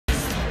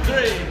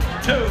3,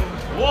 2,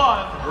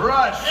 1,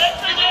 rush. It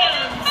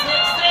begins.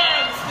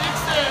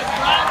 Sneaks in,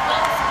 drives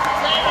up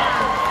container,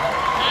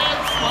 and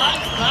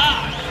slides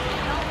back.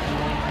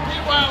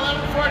 Meanwhile,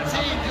 11-14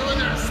 doing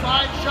their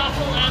slide,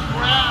 shuffle, and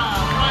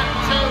grab.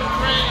 1, 2,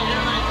 3,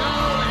 here they go.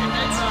 They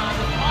make a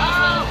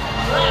deposit.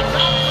 Bring it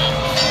down.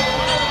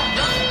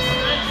 Doesn't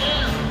stay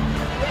in.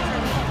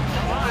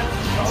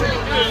 2,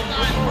 9,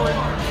 9, 4.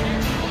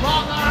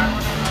 Long arm.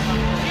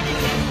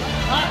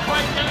 Not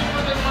quite getting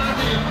where they want to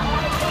be.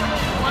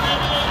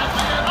 188 at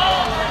the end.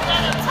 Oh, we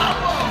got a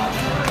tumble.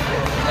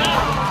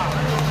 Down.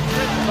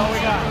 That's all we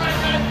got.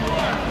 994.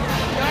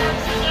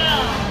 Yards are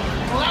down.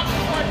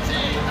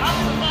 11-14. Up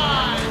to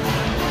 5.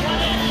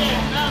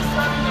 188. Now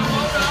starting to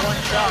load up. One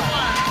shot.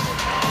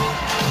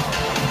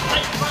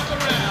 Right from the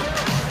rim.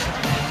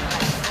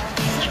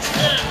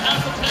 6-10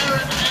 has a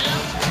pair in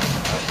hand.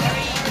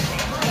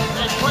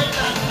 They play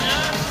that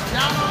pair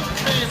down on the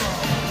table.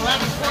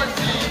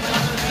 11-14.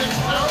 Another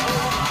 6-2.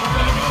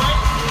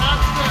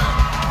 That's good.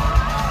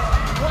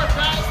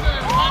 4,001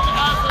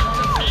 has a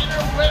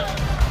container whip,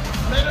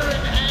 litter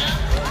in hand,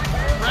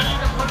 ready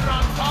to put it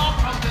on top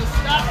of the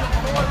stack of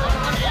 4 that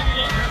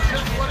 188 has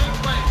just put in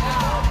place.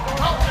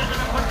 Oh, they're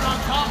going to put it on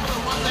top of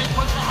the one they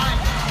put behind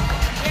them.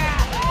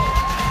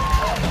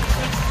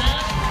 6-10.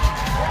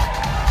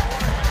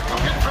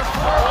 Looking for 4.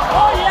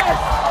 Oh, yes!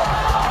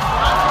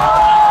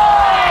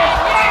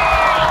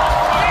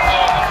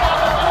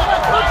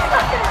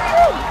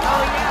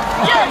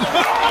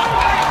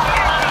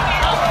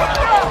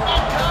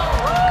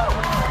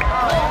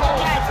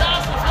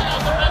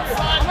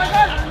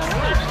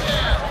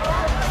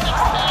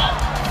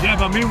 Yeah,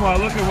 but meanwhile,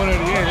 look at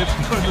 188. It's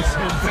doing the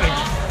same thing.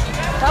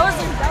 That was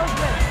good.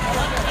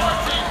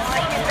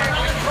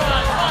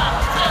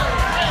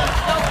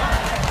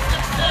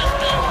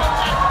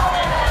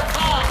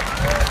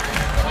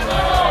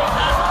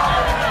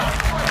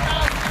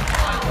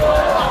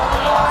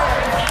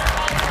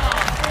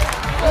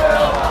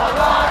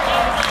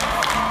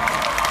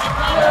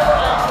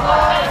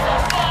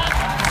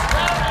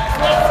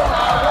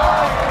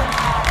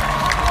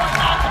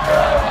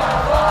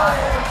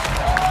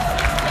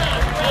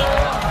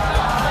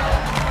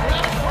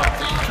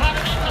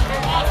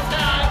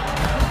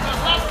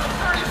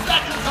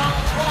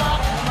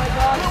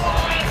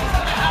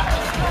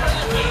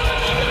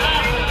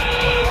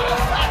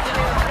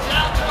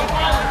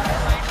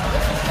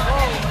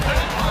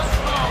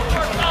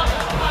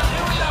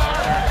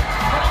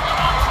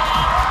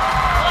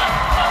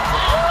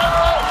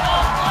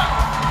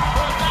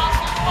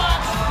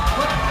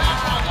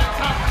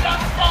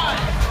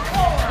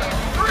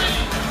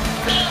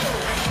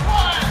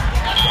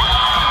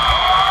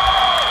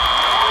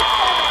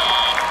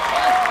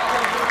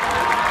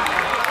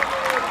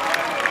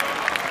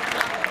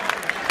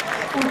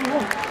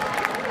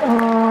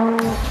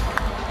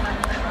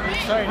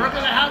 We're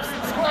going to have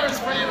some scores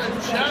for you in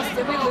just a moment.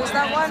 Did we lose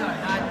that one? I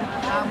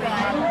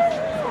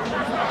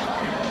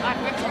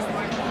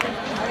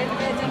didn't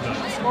pay attention to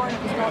the score and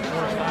it was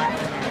not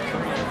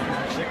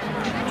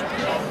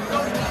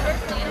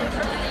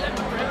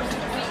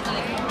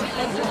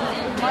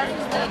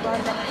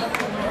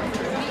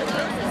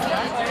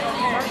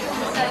Marcus